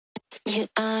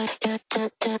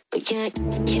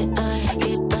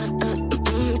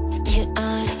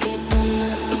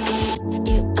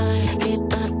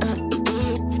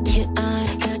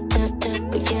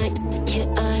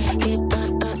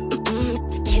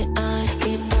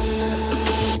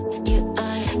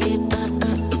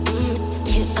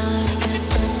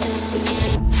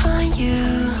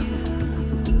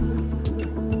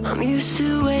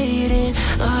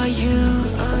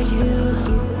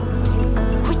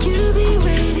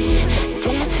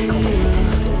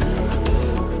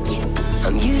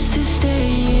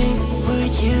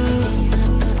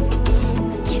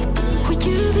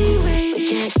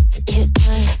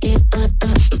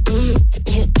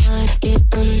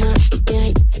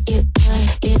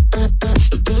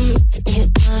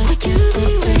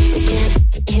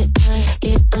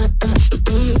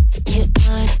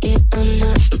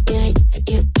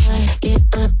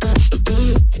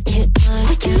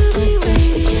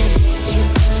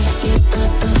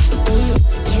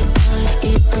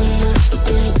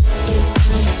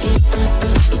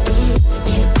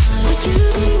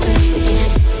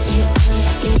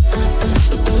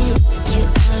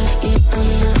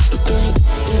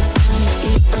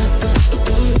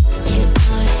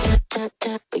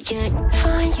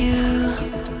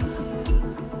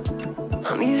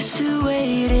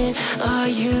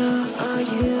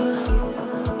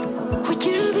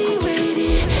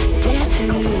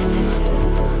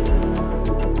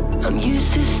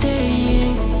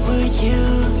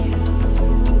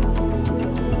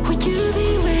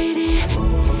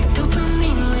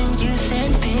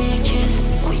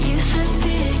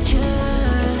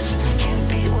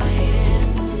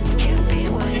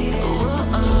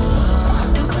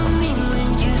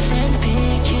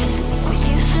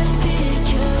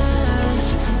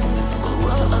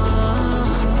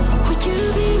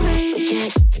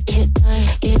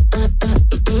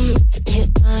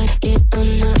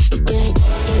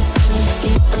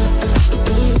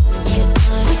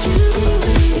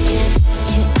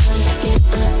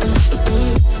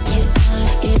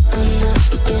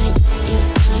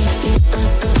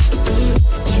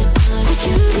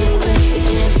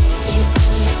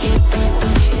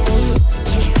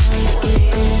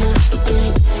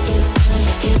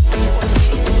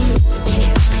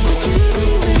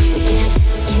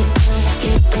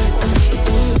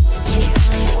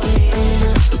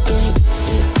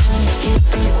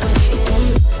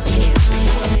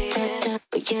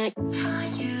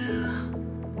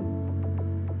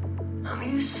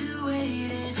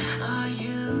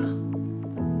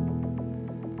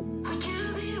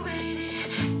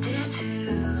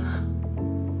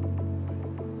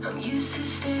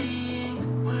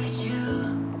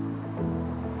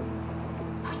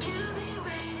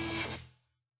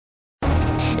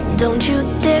Don't you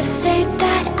dare say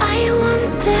that I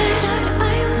wanted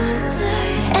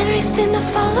everything to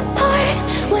fall apart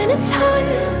when it's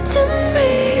haunting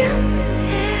me.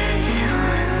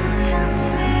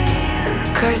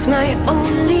 'Cause my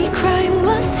only crime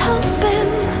was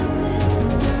hoping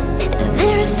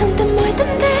there is something more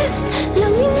than this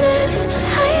loneliness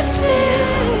I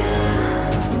feel.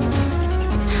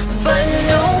 But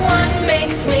no one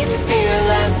makes me feel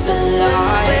less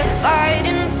alive. We're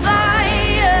fighting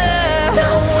fire.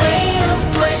 The way you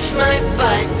push my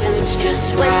buttons just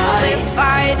right. We're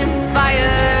fighting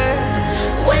fire.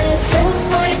 When two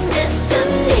voices of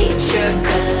nature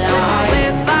collide.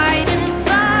 We're fighting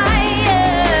fire.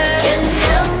 Can't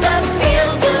help but feel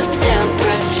the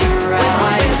temperature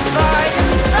rise. We're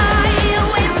fighting fire.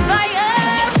 We're fire.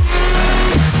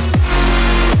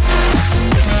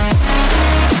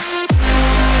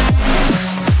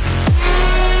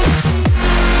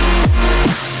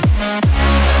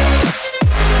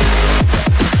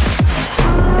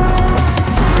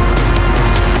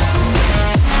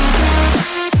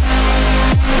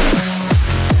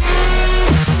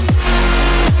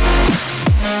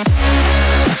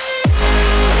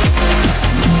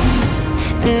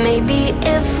 Maybe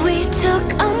if we took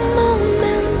a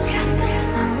moment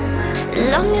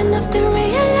long enough to